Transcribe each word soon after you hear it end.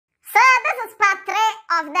is part 3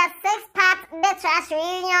 of the 6-part Date Rush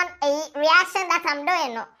reunion reaction that I'm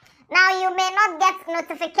doing. Now you may not get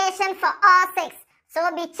notification for all 6, so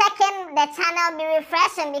be checking the channel, be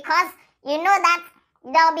refreshing, because you know that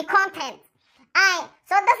there will be content. Alright,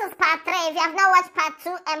 so this is part 3. If you have not watched part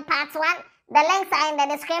 2 and part 1, the links are in the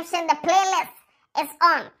description. The playlist is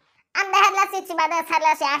on. I'm the Headless YouTuber, this is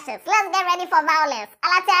Headless Reactions. Let's get ready for violence.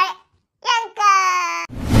 Alatai Yanka!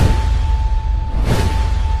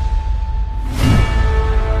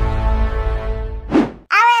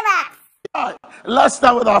 Let's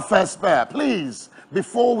start with our first pair, please,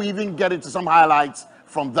 before we even get into some highlights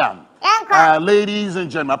from them. Ladies and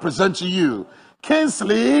gentlemen, I present to you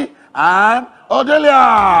Kingsley and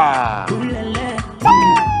Odelia.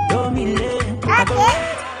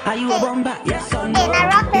 Are you a bomber? Yes or no?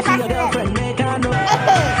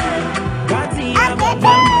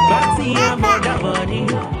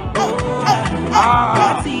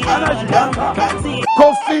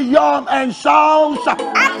 Kofi Young and Shawn.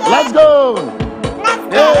 Let's go.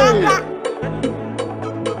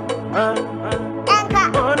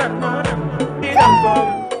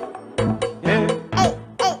 Hey.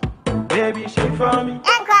 Baby, shake for me.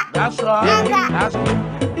 That's right. That's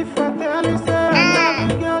right. If I tell you, say,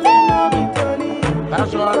 girl, you know me, Tony.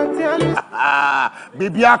 That's right.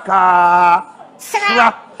 Bibiaka.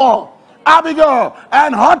 Oh, Abigail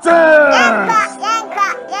and Houghton.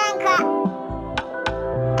 Yanka.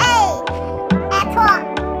 Hey, at what?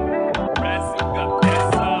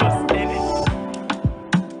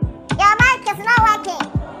 Your mic is not working.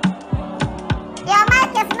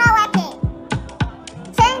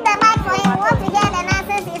 Change the mic for him. We want to hear the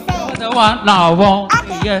nonsense he's saying. You're the one I want,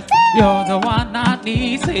 say yes. You're the one I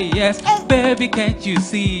need, say yes. Baby, can't you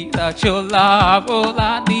see that your love all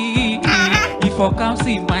I need? If I come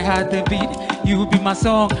see my heart the beat, you be my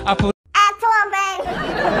song. I put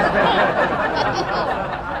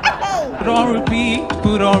put on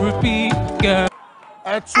repeat, girl.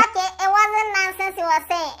 Okay, it wasn't nonsense he was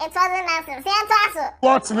saying. It wasn't nonsense.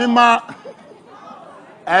 What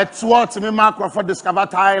me ma for discover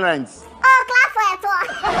Thailand. Oh, clap for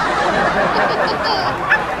it.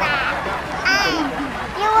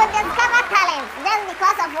 You will discover talent just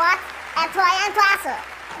because of what?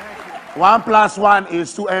 1 + 1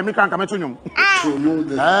 is 2. Me can come to you.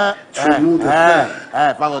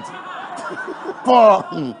 For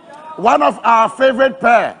one of our favorite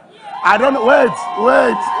pair. I don't know. Wait.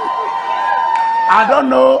 I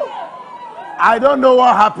don't know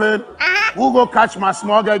what happened. Who go catch my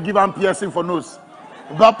small girl, give him piercing for nose?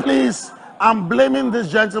 But please, I'm blaming this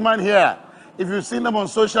gentleman here. If you've seen them on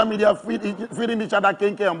social media feeding each other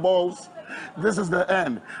kinky and balls, this is the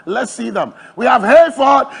end. Let's see them. We have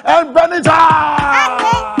Hayford and Benita.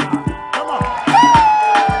 Come on.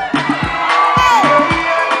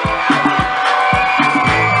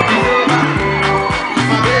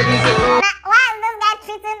 Why is this guy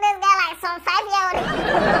treating this guy like some 5-year-old?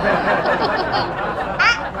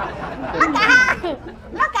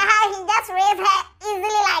 Look at how he just raised her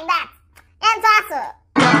easily like that. And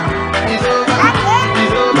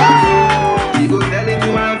He go tell it to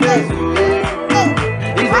my face.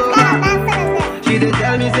 what kind of dancing is this? She did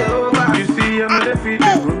tell me, say, oh, you see, I'm the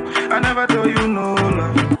feeling. I never told you no. Are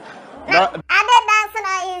they dancing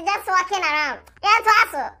or he's just walking around?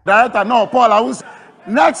 Director, no, Paul, I was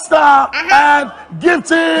next star and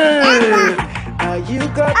Gifted. You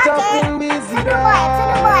got something busy, To the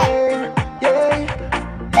boy. Yeah.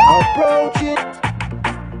 Approach it.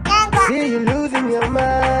 See you losing your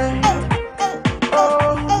mind.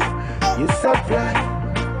 Oh, you supply.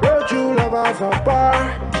 No true lovers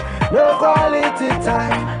apart. No quality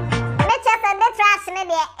time. It's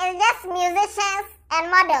just musicians and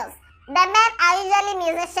models. The men are usually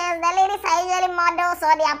musicians, the ladies are usually models,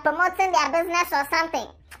 or they are promoting their business or something.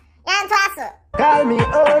 Call me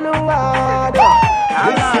on the water.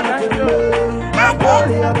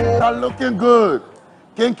 They're looking good.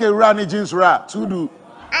 Kinky Rani jeans rap. To do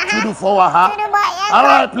for her. All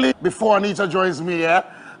right, please. Before Anita joins me here,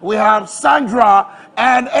 we have Sandra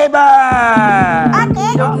and Eben.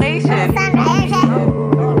 Okay. Donation. Feel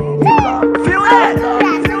that.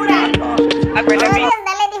 This is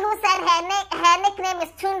the lady who said her nickname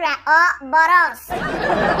is Tundra or Boros.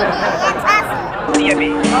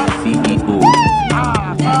 CEO,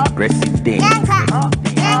 President.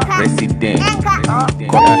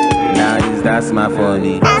 Now is that smart for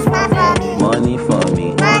me? Money for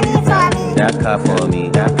me. That car for me.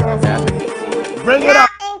 Bring it up.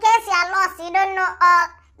 In case you are lost, you don't know all,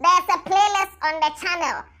 there's a playlist on the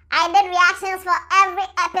channel. I did reactions for every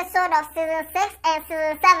episode of season 6 and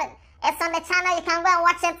season 7. It's on the channel. You can go and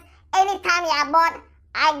watch it anytime you are bored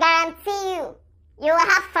I guarantee you will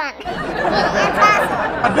have fun.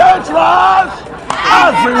 Date Rush!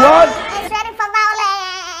 Everyone! It's ready for violence.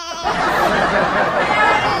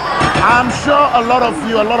 I'm sure a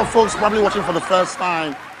lot of folks probably watching for the first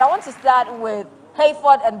time. I want to start with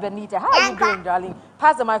Hayford and Benita. How are you doing, darling?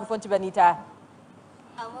 Pass the microphone to Benita.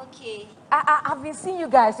 I'm okay. I've been seeing you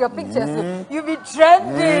guys, your pictures. You've been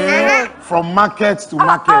trending. From market to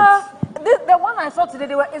market. The one I saw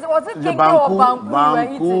today, was it Kenko or Banku you were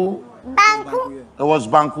eating? Banku. It was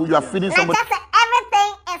Banku. You are feeding somebody.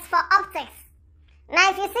 Everything is for optics. Now,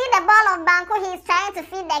 if you see the ball of Banku, he's trying to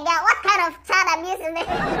feed the girl. What kind of child abuse is this?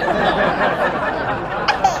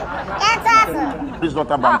 Please,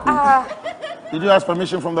 Dr. Banku. Did you ask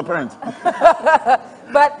permission from the parent?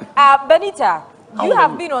 But Benita, you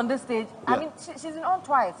have been on this stage. Yeah. I mean, she's been on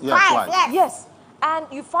twice. Yeah, twice. Yes. And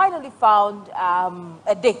you finally found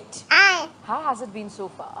a date. How has it been so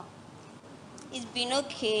far? It's been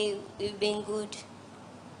okay. We've been good.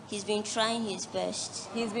 He's been trying his best.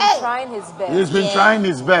 He's been trying his best. He's been trying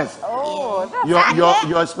his best. Oh,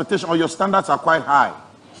 your expectation or your standards are quite high.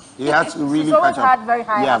 He has to really catch up. Had very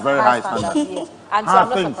high, very high standards. Yes. And so I'm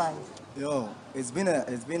not surprised. Yo, it's been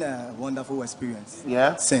a wonderful experience.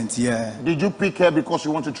 Yeah. Since Did you pick her because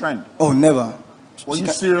you want to trend? Oh, never. Were you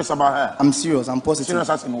serious about her? I'm serious. I'm positive. Serious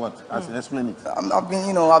as in what? Explain it.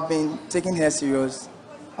 I've been taking her serious.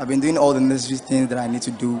 I've been doing all the necessary things that I need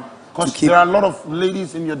to do. Because there are a lot of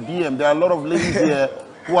ladies in your DM. There are a lot of ladies here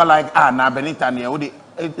who are like, nah, Benita,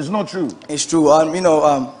 it's not true. It's true.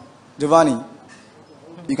 Giovanni,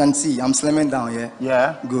 you can see I'm slimming down. Yeah.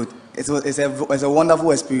 Yeah. Good. It's a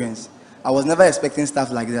wonderful experience. I was never expecting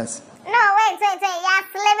stuff like that. No, wait. You're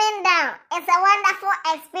slimming down. It's a wonderful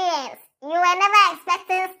experience. You were never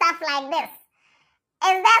expecting stuff like this.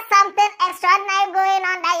 Is there something extraordinary going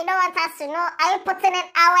on that you don't want us to know? Are you putting in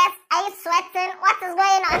hours? Are you sweating? What is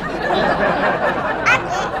going on?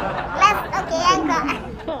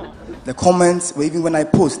 Okay, The comments, even when I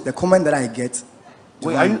post, the comment that I get.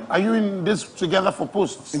 Wait, are you in this together for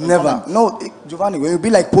posts? Never. No, Giovanni, when you be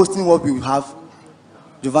like posting what we have,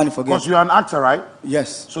 Giovanni, forget. Because you're an actor, right?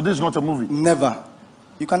 Yes. So this is not a movie? Never.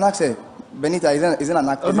 You can ask her. Benita isn't an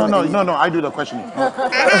actor. No, I do the questioning.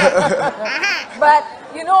 But,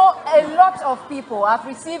 you know, a lot of people, I've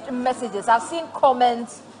received messages, I've seen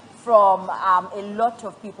comments from a lot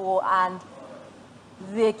of people, and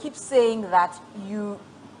they keep saying that you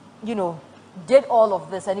did all of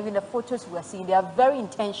this, and even the photos we're seeing, they are very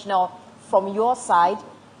intentional from your side,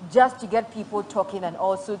 just to get people talking and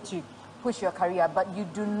also to push your career, but you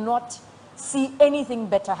do not see anything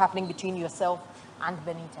better happening between yourself and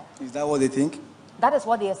Benita. Is that what they think? That is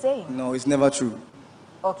what they are saying. No, it's never true.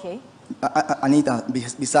 Okay. Anita,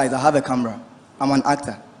 besides, I have a camera. I'm an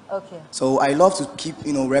actor. Okay. So I love to keep,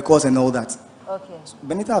 records and all that. Okay. So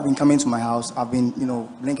Benita have been coming to my house. I've been,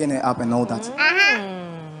 linking her up and all that.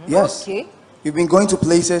 Yes. Okay. We've been going to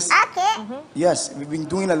places. Okay. Yes, we've been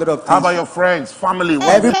doing a lot of things. How about your friends, family?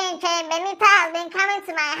 Benita has been coming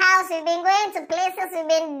to my house. We've been going to places. We've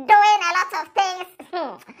been doing a lot of things.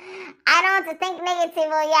 I don't want to think negative.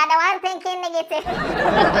 You are the one thinking negative.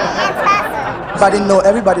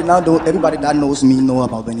 Everybody that knows me know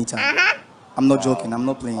about Benita. I'm not joking. I'm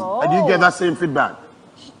not playing. Oh. Do you get that same feedback?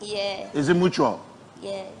 Yeah. Is it mutual?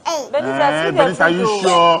 Yeah. Hey. Benita, are you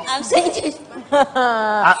sure? I'm saying this.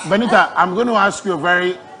 Benita, I'm going to ask you a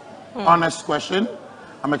very honest question.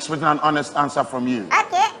 I'm expecting an honest answer from you.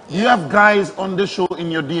 Okay. Do you have guys on this show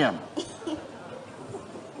in your DM?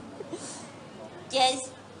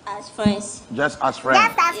 Just as friends. Just as friends.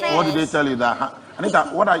 Just as friends. What did they tell you that?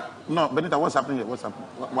 Anita, Benita, what's happening here? What's happening?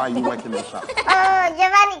 Why are you working this shop? Oh,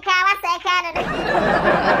 Giovanni, what's that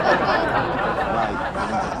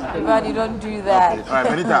Right. Giovanni, don't do that. Okay. All right,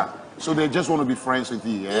 Benita. So they just want to be friends with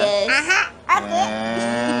you, yeah? Yes.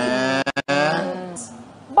 Okay.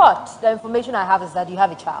 But the information I have is that you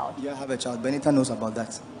have a child. Yeah, I have a child. Benita knows about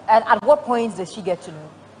that. And at what point does she get to know?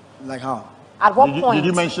 Like how? At what point? Did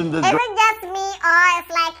you mention this? Is it just me, or it's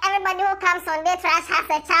like everybody who comes on Date Rush has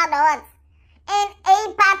a child or what? In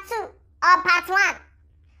a part 2 or part 1,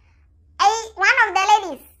 one of the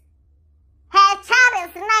ladies, her child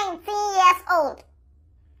is 19 years old.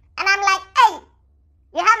 And I'm like, hey,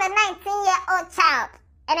 you have a 19-year-old child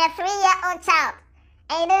and a 3-year-old child,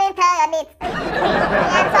 and you didn't tell your date.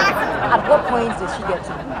 At what point does she get to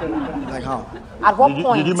know? Like how? At what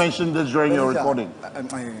point? Did you mention this during your recording?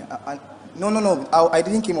 No. I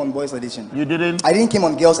didn't come on boys edition. You didn't? I didn't come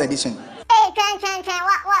on girls edition. Hey,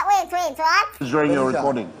 wait, what? During your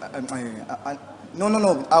recording? No.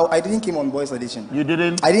 I didn't come on boys edition. You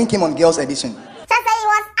didn't? I didn't come on girls edition. Just say he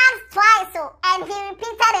was asked twice, and he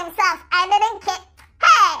repeated himself. I didn't care.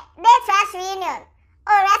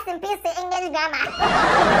 rest in peace to English grammar.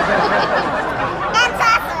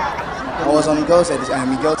 I was on girls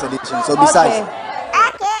edition. So besides,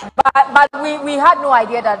 but we had no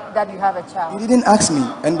idea that you have a child. you didn't ask me,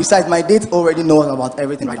 and besides, my date already knows about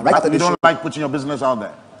everything. Right after You the show. don't like putting your business out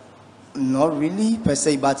there? Not really per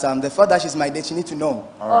se, but the fact that she's my date, she need to know.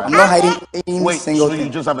 I'm not hiding any single so thing.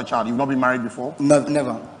 you just have a child? You've not been married before? No,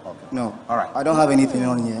 never. Okay. No. All right. I don't have anything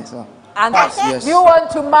on here. So. And Yes. you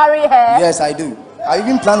want to marry her? Yes, I do. I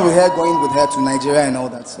even plan with her going with her to Nigeria and all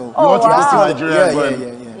that. So. You want to go to Nigeria?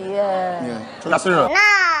 Yeah. So that's serious.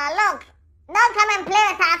 Nah, look. Don't come and play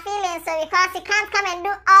with our feelings so because you can't come and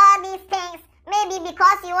do all these things. Maybe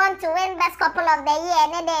because you want to win best couple of the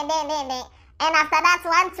year. And after that,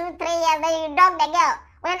 1, 2, 3 years, then you dog the girl.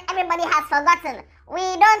 When everybody has forgotten. We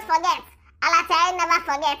don't forget. Alatai never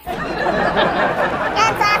forgets.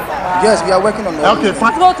 Yes, we are working on that. Okay,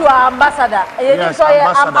 fine. Go to our ambassador. Yes, so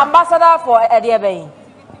ambassador. Ambassador for Ediabe.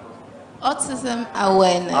 Autism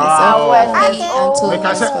awareness.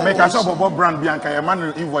 Make us up about brand Bianca. Your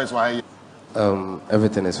man invoice why?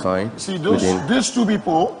 Everything is fine. See these two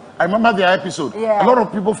people. I remember their episode. Yeah. A lot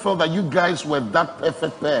of people felt that you guys were that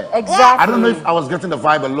perfect pair. Exactly. I don't know if I was getting the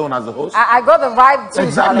vibe alone as the host. I got the vibe too.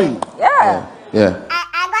 Exactly. Darling. Yeah.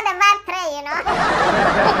 I got the vibe 3, you know.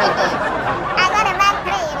 I got the vibe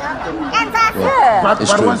 3, you know.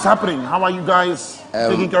 But what's happening? How are you guys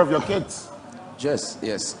taking care of your kids? Yes.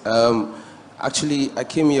 Actually, I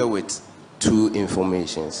came here with 2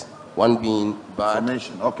 informations. One being bad.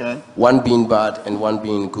 Okay. One being bad and one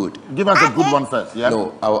being good. Give us a good one first. Yeah.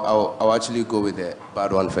 No, I'll actually go with the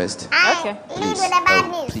bad one first. Okay. Please, with the bad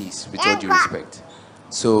news. Please, with all due respect.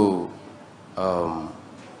 So,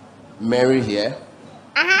 Mary here.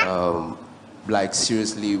 Like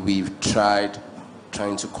seriously, we've trying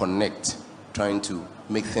to connect, trying to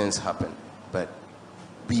make things happen, but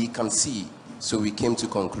we can see. So we came to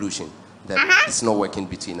conclusion that it's not working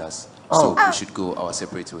between us. So we should go our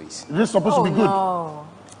separate ways. This is supposed to be good. No.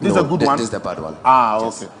 This is a good one. This is the bad one.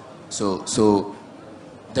 Okay. So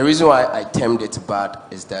the reason why I termed it bad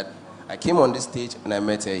is that I came on this stage and I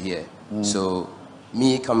met her here. So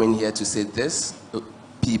me coming here to say this,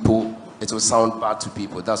 people, it will sound bad to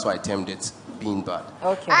people. That's why I termed it being bad.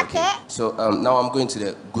 Okay. So now I'm going to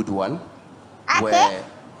the good one, where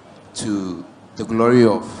to the glory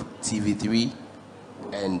of TV3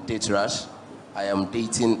 and Date Rush, I am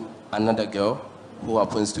dating another girl who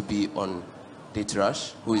happens to be on Date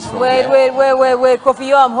Rush, who is from Wait, Kofi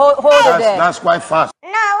Yom, hold it there. That's quite fast. No,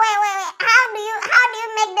 wait. How do you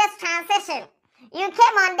make this transition? You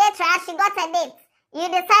came on Date Rush, you got a date. You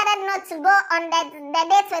decided not to go on the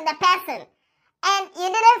date with the person. And you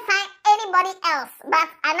didn't find anybody else but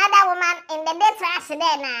another woman in the Date Rush there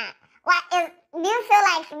now. Do you feel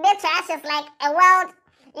like Date Rush is like a world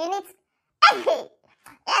you need to...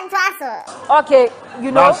 Okay,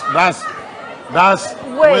 you know. That's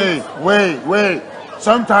wait.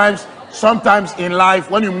 Sometimes in life,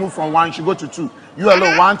 when you move from 1, you go to 2. You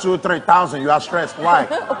alone 1, 2, 3,000. You are stressed. Why?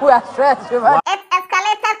 We are stressed. It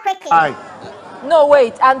escalated quickly. Why? No,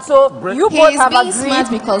 wait. And so you both have agreed. He's being smart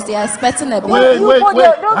because they are expecting a baby. Wait. Don't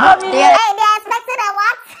come in here. Hey, they are expecting a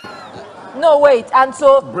what? No, wait. And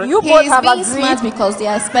so you both have agreed. He's being smart because they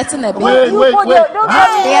are expecting a baby. Wait. Don't come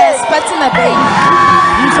in They are expecting a baby.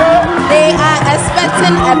 They are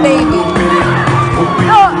expecting a baby.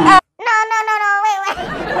 No, No, wait.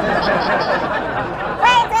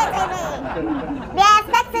 Wait. They are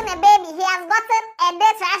expecting a baby. He has gotten a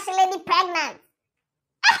Date Rush lady pregnant.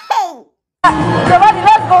 Hey! Giovanni,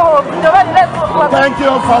 let's go home. Thank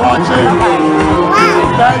you for watching.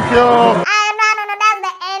 Wow. Thank you. No, that's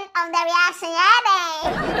the end of the reaction.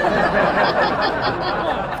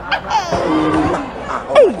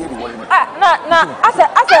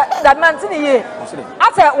 I said that man's in here.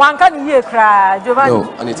 I said one can hear cry, Giovanni. No,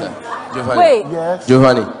 Anita. Giovanni. Wait. Yes.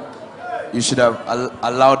 Giovanni, you should have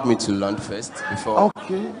allowed me to learn first before.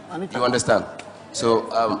 Okay, Anita. You understand? So,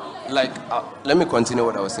 let me continue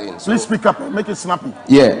what I was saying. So, Please speak up and make it snappy.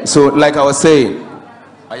 yeah, so like I was saying,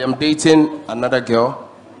 I am dating another girl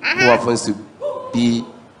who happens to be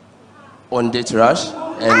on Date Rush,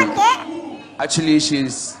 and actually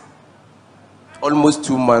she's almost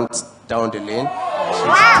 2 months down the lane.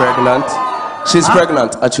 She's pregnant. She's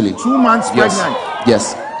pregnant, actually. 2 months pregnant.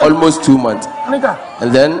 Yes, almost 2 months. Anita.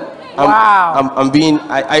 And then Wow.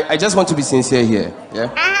 I just want to be sincere here. Yeah.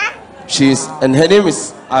 And her name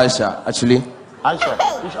is Aisha, actually. Aisha.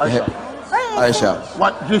 Which Aisha? Aisha.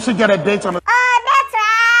 What? Did she get a date on? Oh, Date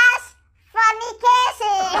Rush!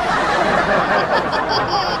 Fornication!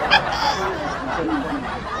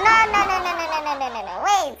 No.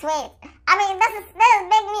 Wait. I mean, this is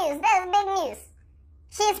big news.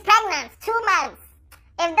 She's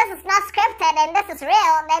posted and this is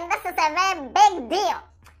real, then this is a very big deal.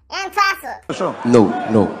 And Sure. No.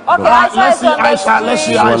 Okay, Let's see Aisha.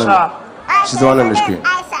 She's the one on the screen.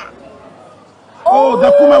 Aisha. Oh,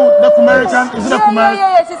 the Kumerican. Is it a Kumerican?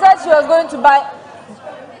 Yeah. She said she was going to buy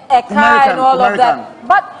a car and all of that.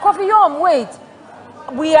 But Kofi Yom, wait.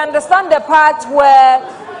 We understand the part where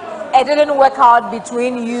it didn't work out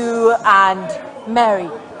between you and Mary.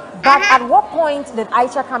 But at what point did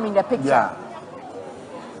Aisha come in the picture? Yeah.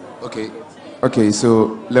 Okay,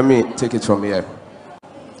 so let me take it from here.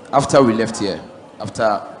 After we left here,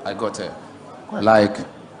 after I got her, like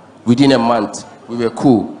within a month, we were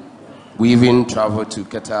cool. We even traveled to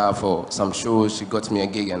Qatar for some shows. She got me a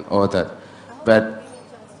gig and all that. But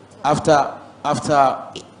after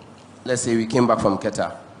let's say we came back from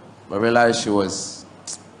Qatar, I realized we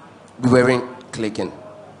weren't clicking.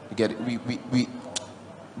 You get it?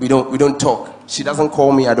 We don't talk. She doesn't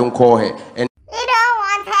call me, I don't call her. And you don't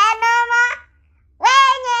want her no more? When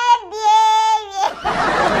you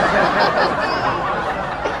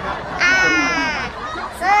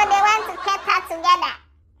so they went to Qatar together.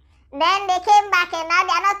 Then they came back and now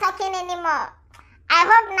they are not talking anymore. I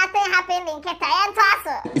hope nothing happened in Qatar.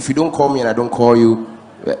 if you don't call me and I don't call you,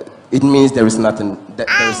 it means there is nothing. There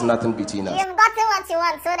is nothing between us. You've gotten what you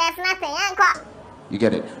want, so there's nothing. You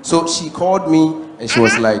get it? So she called me and she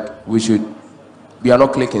was like, we are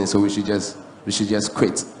not clicking, so we should just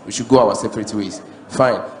quit. We should go our separate ways.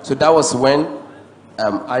 Fine. So that was when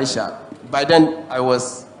Aisha, by then I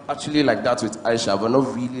was actually like that with Aisha, but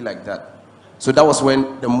not really like that. So that was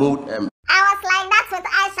when the mood... I was like that with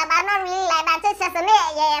Aisha, but not really like that. It's just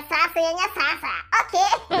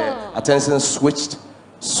okay. Attention switched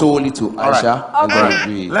solely to Aisha. All and right.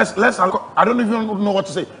 then Let's. I don't even know what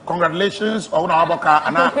to say. Congratulations, or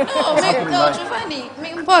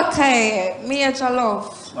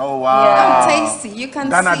Oh wow! I'm tasty. You can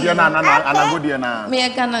Ghana see. Me a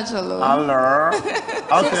Ghana jollof.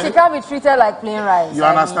 Okay. She can't be treated like plain rice. You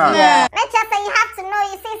understand? Yeah. Let's just say you have to know.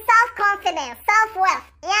 You see, self-confidence, self-worth.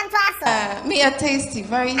 Me a tasty,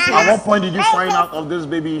 very tasty. At what point did you find out of this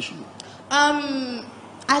baby issue?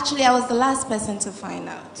 Actually, I was the last person to find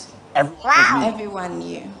out. Everyone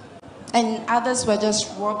knew. And others were just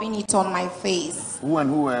rubbing it on my face. Who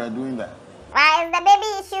were doing that? Why is the baby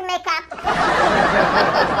issue makeup?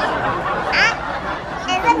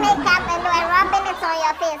 Is it makeup and we're rubbing it on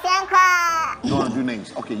your face? You don't want to do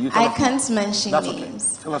names. Okay, you tell I us can't mention That's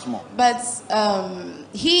names. Okay. Tell us more. But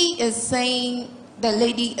he is saying the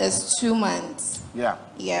lady is 2 months. Yeah.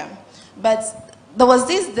 Yeah. But there was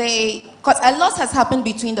this day, because a lot has happened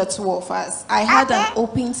between the two of us. I had an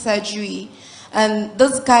open surgery, and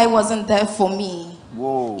this guy wasn't there for me.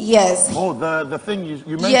 Whoa. Yes. Oh, the thing you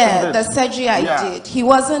mentioned. Yeah, this. the surgery I did. He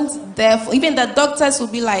wasn't there for, even the doctors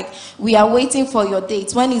would be like, we are waiting for your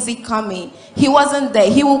date. When is it coming? He wasn't there.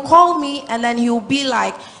 He will call me and then he will be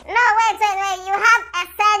like, no, wait. You have a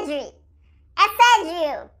surgery.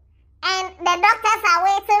 And the doctors are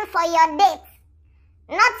waiting for your date.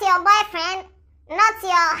 Not your boyfriend, not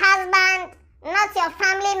your husband, not your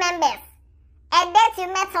family members. A date you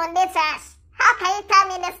met on Date Rush. How can you tell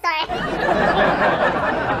me the story?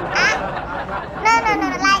 No,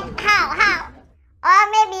 like how? Or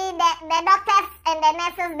maybe the doctors and the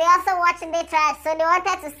nurses, they also watch Date Rush, so they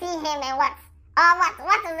wanted to see him and what? Or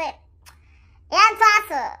what is it?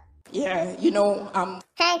 yeah, you know,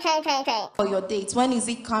 Train. for your date. When is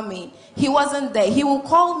it coming? He wasn't there. He will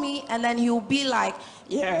call me and then he will be like,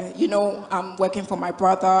 yeah, you know, I'm working for my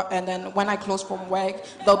brother, and then when I close from work,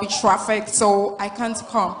 there'll be traffic, so I can't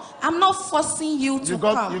come. I'm not forcing you to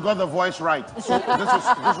come. You got the voice right. So this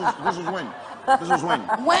was when? This was when?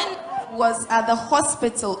 When was at the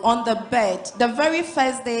hospital on the bed, the very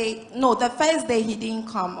first day, no, the first day he didn't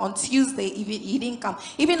come. On Tuesday, he didn't come.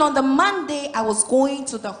 Even on the Monday, I was going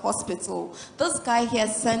to the hospital. This guy here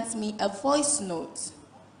sent me a voice note.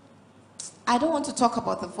 I don't want to talk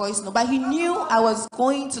about the voice note, but he knew I was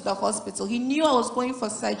going to the hospital. He knew I was going for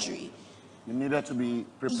surgery. You needed to be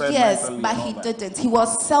prepared. Yes, but he didn't. He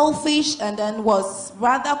was selfish and then was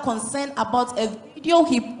rather concerned about a video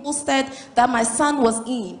he posted that my son was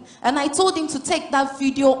in. And I told him to take that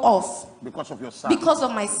video off. Because of your son? Because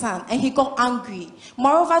of my son. And he got angry.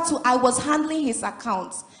 Moreover, too, I was handling his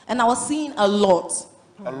account. And I was seeing a lot.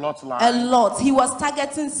 A lot lying. A lot. He was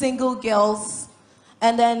targeting single girls.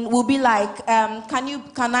 And then we'll be like,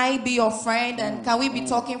 can I be your friend? And can we be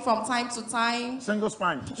talking from time to time? Single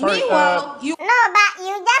spine. Sorry. Meanwhile, No, but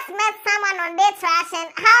you just met someone on Date Rush, and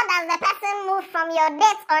how does the person move from your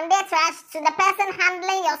date on Date Rush to the person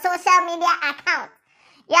handling your social media account?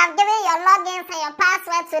 You have given your logins and your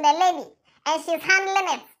password to the lady, and she's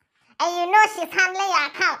handling it. And you know she's handling your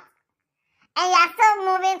account. and you are still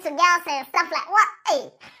moving to girls and stuff like what?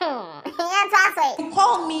 Hey, You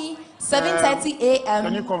call me 7:30 a.m.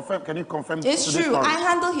 Can you confirm? It's to this true. story? I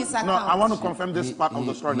handle his account. No, I want to confirm this part of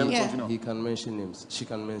the story. Let me continue. He can mention names. She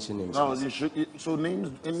can mention names. No, so names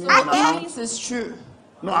in Names is true.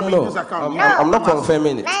 No, I mean this account. I'm not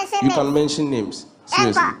confirming it. Mention You names. can mention names.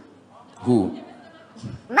 Seriously. Who?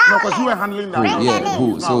 No, because you were handling that. Who? Yeah,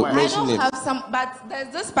 who? So I mention don't names. have some, but there's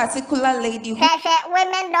this particular lady who.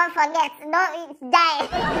 Women don't forget. Don't die.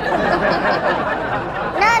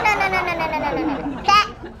 No.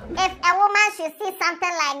 If a woman should see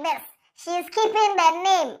something like this, she's keeping the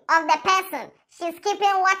name of the person. She's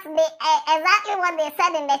keeping exactly what they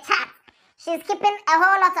said in the chat. She's keeping a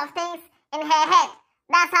whole lot of things in her head.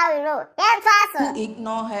 That's how we roll. Who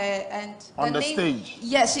ignore her and on the name, stage.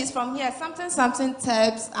 Yes, she's from here. Something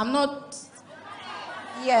tabs. I'm not.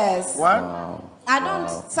 Yes. What? Wow. I don't.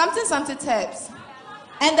 Something tabs.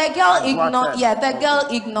 And the girl ignored. Yeah, the girl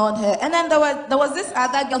ignored her. And then there was this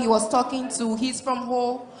other girl he was talking to. He's from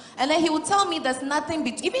Ho. And then he would tell me there's nothing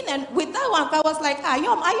between. Even and with that one, I was like, are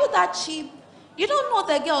you that cheap? You don't know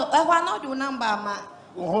the girl. Why not your number, ma?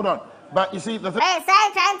 Well, hold on. But you see, the thing. So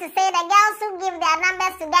I'm trying to say the girls who give their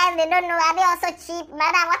numbers to guys they don't know, are they also cheap?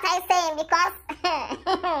 Madam, what are you saying? Because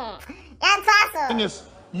The thing is,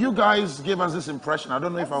 you guys gave us this impression. I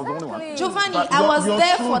don't know if I was the only one. Giovanni, But I was your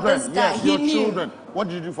there children, for this guy. Yes, He your knew. children. What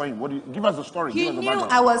did you do for him? Give us the story. He Give us the knew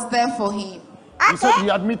background. I was there for him. He said he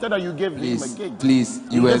admitted that you gave him a gig. Please, you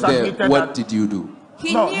He were just there. admitted What that- did you do?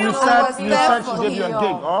 He No, knew you I said was she there for gave you a him.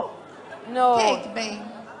 gig, oh? No. Cake, babe.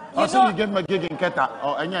 Also, you gave him a gig in Keta,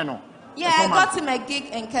 or Enyano. Yeah, I got him a gig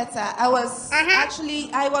in Keta. I was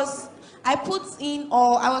I put in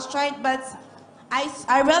all, I was trying, but I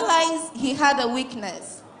realized he had a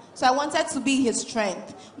weakness. So I wanted to be his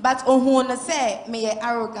strength. But Ohuna say me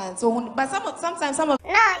arrogant. But sometimes some of.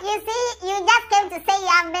 no, you see, you just came to say you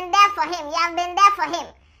have been there for him. You have been there for him.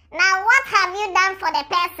 Now, what have you done for the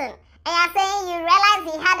person? And you're saying you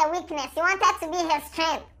realized he had a weakness. You wanted to be his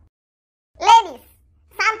strength. Ladies,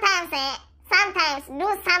 sometimes do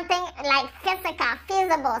something like physical,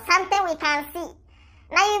 feasible, something we can see.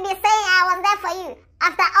 Now you be saying I was there for you.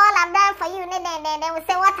 After all I've done for you, then we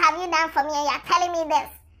say, what have you done for me? And you're telling me this.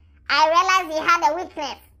 I realized he had a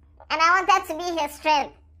weakness, and I wanted to be his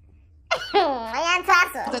strength.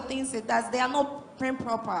 the things he does, they are not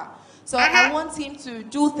proper. So I want him to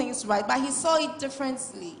do things right, but he saw it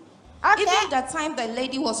differently. Okay. Even the time the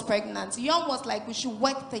lady was pregnant, Young was like, we should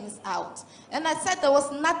work things out. And I said there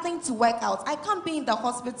was nothing to work out. I can't be in the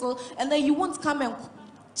hospital and then you won't come and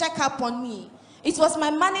check up on me. It was my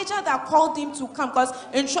manager that called him to come because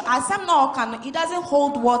he doesn't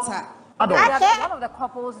hold water. One of the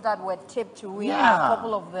couples that were tipped to win a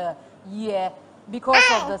couple of the year because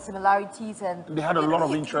of the similarities and they had a lot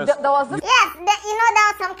of interest. There was this. Yes, there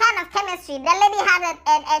was some kind of chemistry. The lady had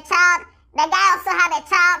a child. The guy also had a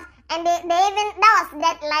child. And they even, that was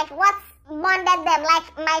like what bonded them. Like,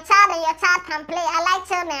 my child and your child can play. I like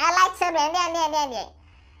children.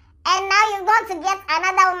 And now you're going to get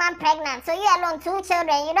another woman pregnant. So you alone, 2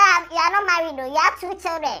 children. You are not married though. You have 2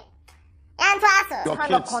 children. And to answer. Your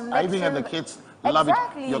kids, I even had the kids love it.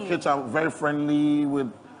 Your kids are very friendly with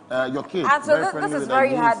your kids. And so this is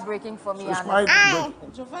very heartbreaking for me.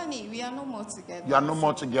 Giovanni, we are no more together. You are no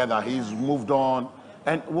more together. He's moved on.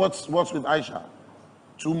 And what's with Aisha?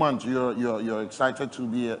 2 months. You're excited to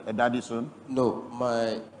be a daddy soon? No,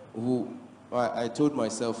 I told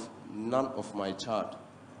myself none of my child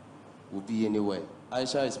will be anywhere.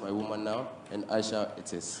 Aisha is my woman now, and Aisha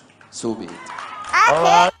it is. So be it.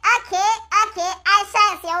 Okay. Aisha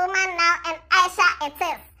is your woman now, and Aisha it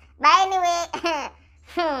is. But anyway,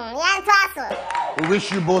 we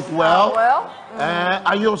wish you both well.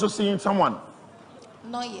 Are you also seeing someone?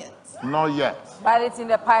 Not yet. Not yet. But it's in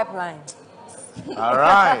the pipeline. All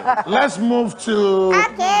right. Let's move to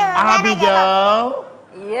Abigail.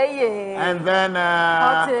 Yeah. And then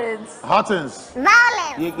Hottins.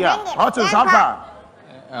 Violence. Yeah. Hottins, how far?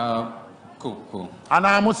 Cool. And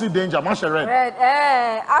I must see danger. Much red.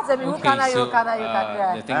 Ask me,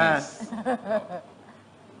 the thing is,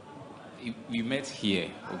 we met here,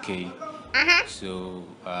 okay? So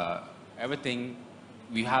everything,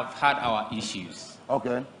 we have had our issues.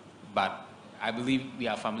 Okay. But I believe we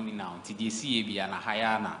are family now.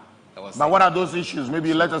 But what are those issues?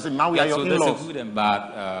 Maybe let us say now we are your so in-laws. there's a good and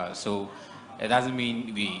bad. So it doesn't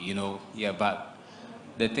mean but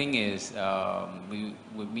the thing is,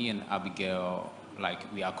 with me and Abigail, like,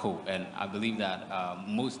 we are cool. And I believe that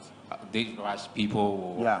most Date Rush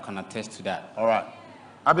people can attest to that. All right.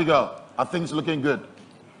 Abigail, are things looking good?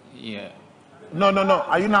 Yeah. No.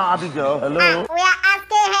 Are you now Abigail? Hello? We are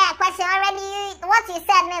asking her a question already. What you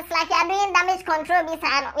said is like you're doing damage control. We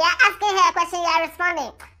are asking her a question, you are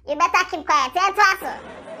responding. You better keep quiet.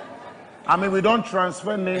 I mean, we don't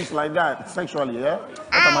transfer names like that sexually, yeah?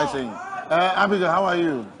 What am I saying? Abigail, how are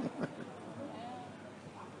you?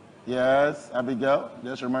 Yes, Abigail.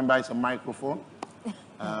 Just remember it's a microphone. Give her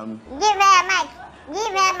a mic.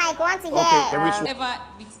 Give her a mic. Want to hear? Whatever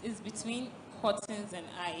is between Hortons and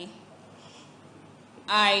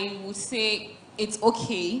I would say it's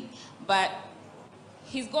okay, but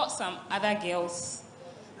he's got some other girls.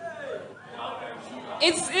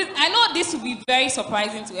 I know this will be very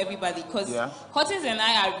surprising to everybody because Hortons and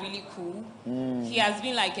I are really cool. He has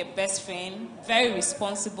been like a best friend, very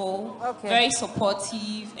responsible, very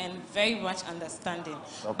supportive, and very much understanding.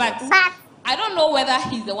 But I don't know whether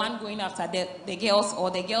he's the one going after the girls or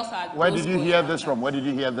the girls are. Where did you hear this from? Where did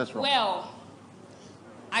you hear this from? Well,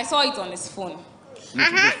 I saw it on his phone.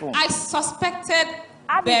 I suspected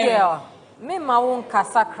Abigail. No, but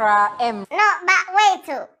wait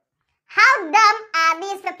too. How dumb are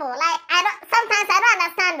these people? Like, sometimes I don't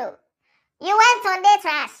understand though. You went on Date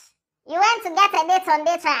Rush. You went to get a date on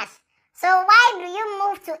Date Rush. So why do you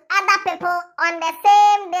move to other people on the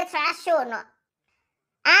same Date Rush show, no?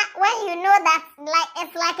 When you know that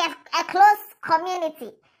it's like a close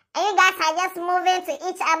community. And you guys are just moving to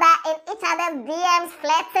each other in each other's DMs,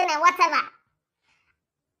 flirting and whatever.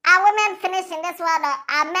 Are women finishing this world or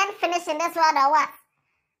are men finishing this world or what?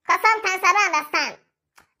 Because sometimes I don't understand.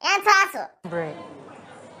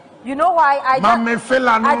 You know why? I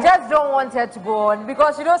just don't want her to go on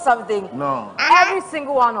because you know something? No. Every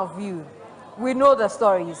single one of you, we know the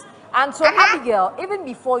stories. And so Abigail, even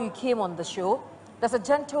before you came on the show, there's a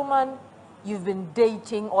gentleman you've been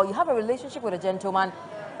dating or you have a relationship with a gentleman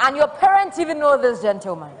and your parents even know this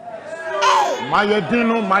gentleman.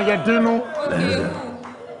 Mayedino.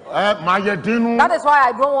 That is why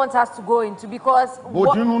I don't want us to go into because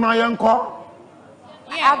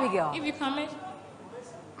Abigail. If you come in.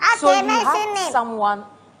 So you had someone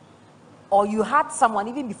or you had someone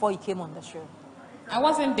even before you came on the show? I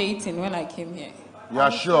wasn't dating when I came here. You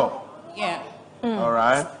are sure? Yeah. All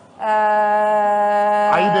right.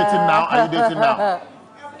 Are you dating now?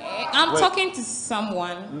 I'm talking to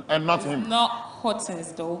someone. And not him? Not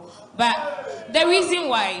Hortons though. But the reason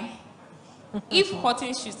why, if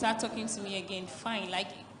Hortons should start talking to me again, fine.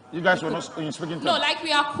 Like you guys were not speaking to him? No, like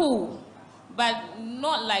we are cool. But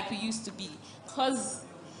not like we used to be. Because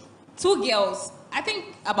 2 girls, I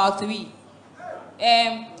think about 3.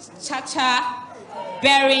 Chacha,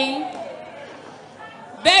 Bering.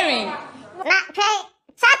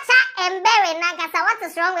 Chacha and Bering, what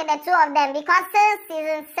is wrong with the 2 of them? Because since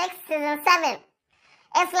season 6, season 7,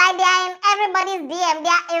 it's like they are in everybody's DM.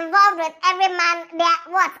 They are involved with every man. They are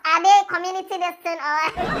what? Are they community distant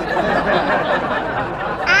or?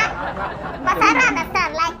 But I don't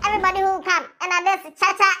understand. Like everybody who come and this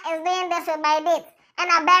Chacha is doing this with my dates, and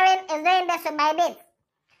Bering is doing this with my dates.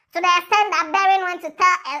 To the extent that Bering went to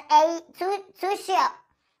tell too sure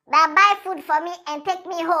that buy food for me and take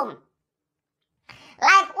me home.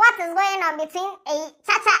 Like what is going on between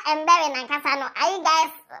Chacha and Bering and Kasano? Are you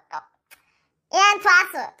guys?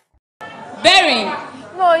 Bering.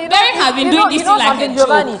 No, Bering has been doing this like a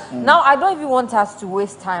Giovanni. joke. Now I don't even want us to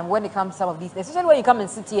waste time when it comes to some of these, especially when you come and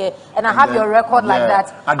sit here and I have your record like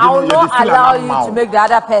that. I will not allow you to make the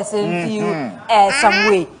other person feel some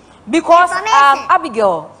way. Because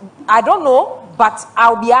Abigail, I don't know, but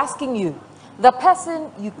I'll be asking you. The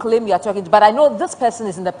person you claim you are talking to, but I know this person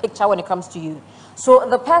is in the picture when it comes to you. So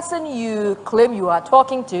the person you claim you are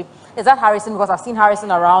talking to, is that Harrison? Because I've seen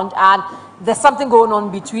Harrison around and there's something going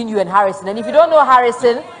on between you and Harrison. And if you don't know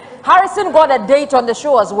Harrison, Harrison got a date on the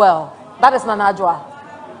show as well. That is Nanajwa.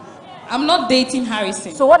 I'm not dating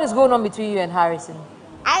Harrison. So what is going on between you and Harrison?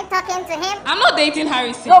 Are you talking to him? I'm not dating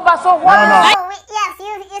Harrison. No, but so what? Yes,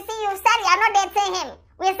 you see, you said you are not dating him.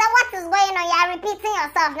 We said what is going on? You are repeating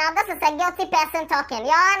yourself. Now this is a guilty person talking.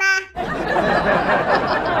 Your Honor.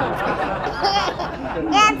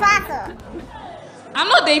 I'm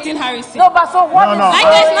not dating Harrison. No, but so what? Like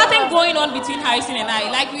there's nothing going on between Harrison and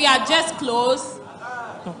I. Like we are just close.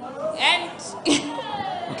 And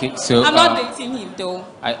okay, so I'm not dating him though.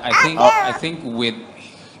 I think with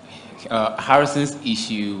Harrison's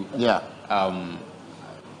issue,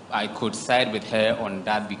 I could side with her on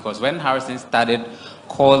that because when Harrison started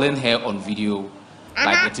calling her on video,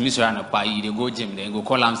 like the TV ran up, they go gym, then go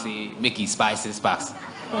call him say make his spices packs.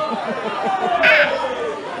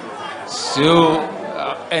 So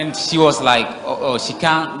and she was like, she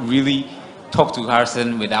can't really talk to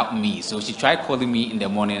Harrison without me. So she tried calling me in the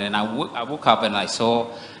morning, and I woke up and I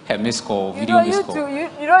saw her missed call, video missed call. You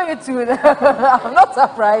two, I'm not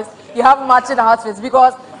surprised. you have matching outfits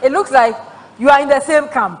because it looks like you are in the same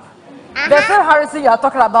camp. The same Harrison you are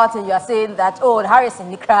talking about, and you are saying that, oh,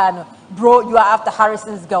 Harrison, bro, you are after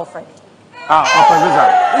Harrison's girlfriend.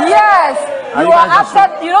 Yes, you are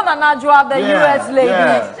after, you know, Nanajua, the US lady.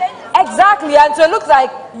 Yeah. Exactly, and so it looks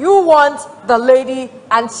like you want the lady,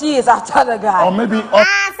 and she is after the guy. Or maybe. So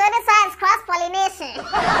this one is cross-pollination.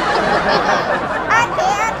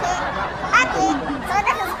 Okay. So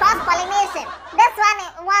this is cross-pollination. This one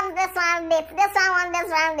wants this one date. This one wants this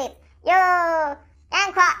one date. Yo.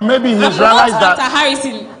 Maybe he's realized that. Dr.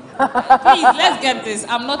 Harrison, please, let's get this.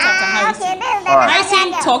 I'm not Dr. Harrison.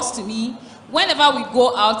 Harrison talks to me. Whenever we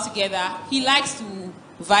go out together, he likes to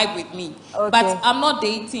vibe with me. But I'm not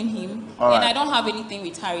dating him, and I don't have anything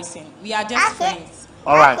with Harrison. We are just friends.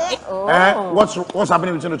 All right. What's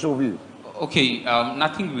happening between the two of you? Okay,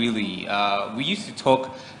 nothing really. We used to talk,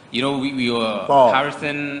 you know, we were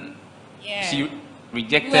Harrison. Yeah. She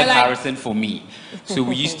rejected Harrison for me. So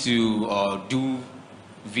we used to do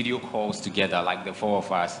video calls together, like the four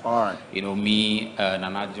of us. All right. You know, me,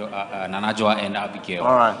 Nanajua, and Abigail.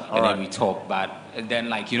 All right. And then we talk. But then,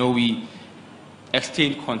 like, you know, we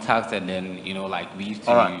exchange contacts, and then, you know, like, we used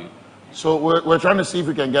to. All right. So we're trying to see if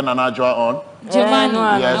we can get Nanajua on.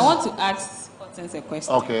 Giovanni, yes. I want to ask Hortense a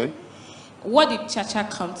question. Okay. What did Chacha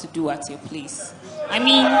come to do at your place? I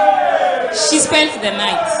mean, she spent the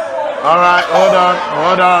night. All right,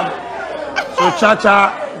 hold on. So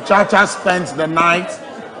Chacha spent the night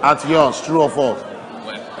at yours, true or false?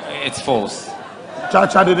 Well, it's false.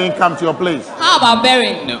 Chacha didn't come to your place. How about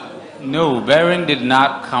Baron? No, Baron did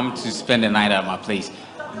not come to spend the night at my place.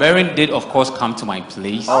 Baron did, of course, come to my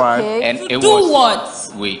place. All right. And to do what?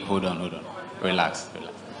 Wait, hold on. Relax.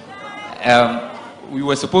 We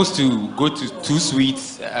were supposed to go to Two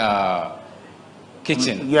Sweets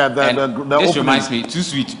kitchen. Yeah, the this opening. reminds me, Two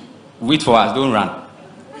Sweet, wait for us, don't run.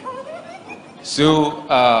 So,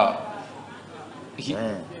 Make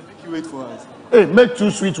you wait for us. Hey, make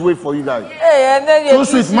Two Sweets wait for you guys. Hey, and then Two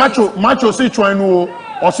Sweets, macho say choino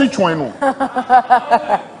or say choino.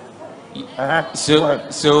 So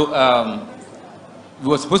we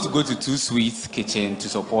were supposed to go to Two Sweets kitchen to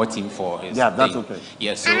support him for his that's thing. okay.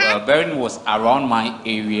 Yeah, so Baron was around my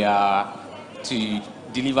area to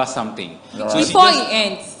deliver something. Right. So before he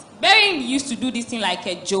ends, Baron used to do this thing like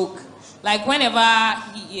a joke. Like whenever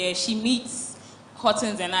she meets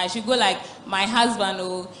Hortense and I, she go like, my husband,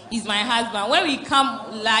 oh, he's my husband. When we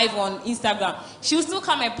come live on Instagram, she will still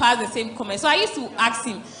come and pass the same comment. So I used to ask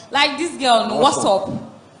him, like, this girl, no, what's up?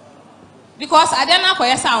 Because I don't know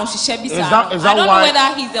I don't know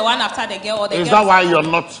whether he's the one after the girl or the girl. Is that why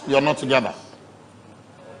you're not together?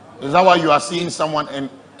 Is that why you are seeing someone and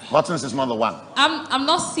Hortense is not the one? I'm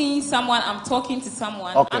not seeing someone, I'm talking to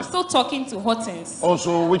someone. Okay. I'm still talking to Hortense.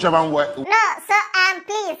 Also, whichever one. No, so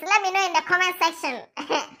please let me know in the comment section.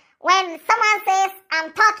 When someone says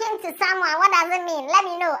I'm talking to someone, what does it mean? Let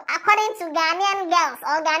me know. According to Ghanaian girls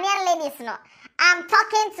or Ghanaian ladies, no, I'm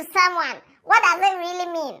talking to someone. What does it really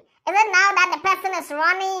mean? Is it now that the person is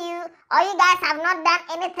running you, or you guys have not done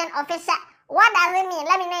anything official? What does it mean?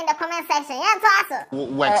 Let me know in the comment section. Yeah, so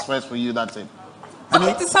also. Works first for you, that's it.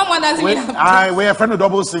 Talking to someone doesn't mean we are friend of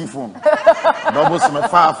double sim phone. Double sim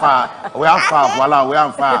far. We are far, voila, we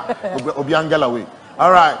are far. Obiangela way.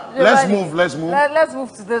 All right, let's move. Let's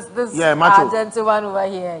move to this gentleman over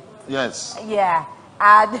here. Yes. Yeah.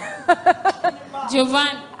 And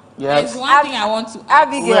Giovanni, yes. There's one thing I want to ask.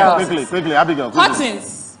 Abigail. Quickly, Abigail.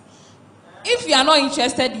 Hortense, if you are not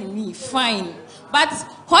interested in me, fine. But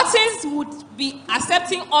Hortense would be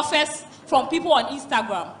accepting offers from people on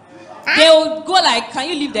Instagram. They will go like, can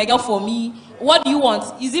you leave the girl for me? What do you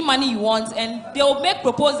want? Is it money you want? And they will make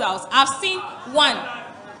proposals. I've seen one.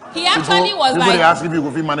 He actually was like... They ask if you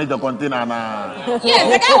could manage the container.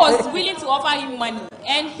 Yes, the guy was willing to offer him money.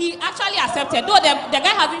 And he actually accepted. Though the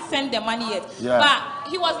guy hasn't sent the money yet. Yeah. But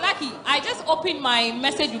he was lucky. I just opened my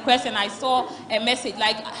message request and I saw a message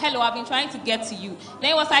like, hello, I've been trying to get to you. Then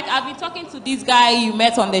he was like, I've been talking to this guy you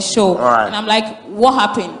met on the show. Right. And I'm like, what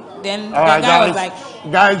happened? Then the right, guy was like...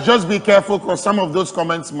 Guys, just be careful because some of those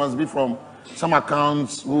comments must be from some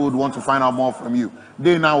accounts who would want to find out more from you.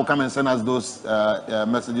 They now will come and send us those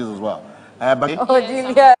messages as well. So yes,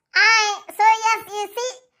 you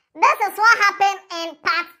see, this is what happened in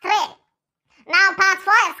part 3. Now part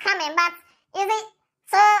 4 is coming, but you see,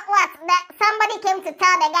 so what? Somebody came to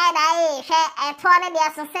tell the guy that hey, so the toy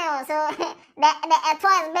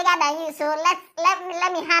is bigger than you, so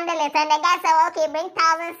let me handle it. And the guy said, well, okay, bring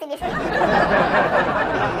 1,000 cedis.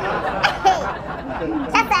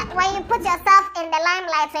 Just that when you put yourself in the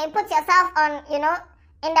limelight, when you put yourself on,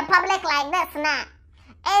 in the public like this now,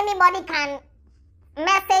 anybody can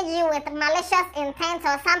message you with malicious intent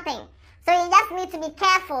or something. So you just need to be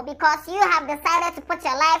careful because you have decided to put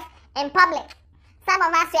your life in public. Some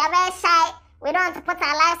of us, we are very shy. We don't want to put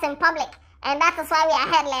our lives in public. And that is why we are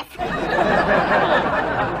headless.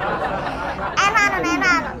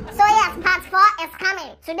 So yes, part 4 is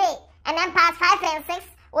coming today. And then part 5 and 6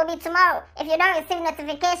 will be tomorrow. If you don't receive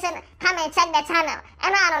notification, come and check the channel.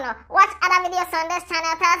 And I don't know, watch other videos on this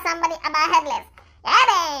channel. Tell somebody about Headless.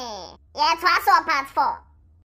 Yeah, it was also part 4.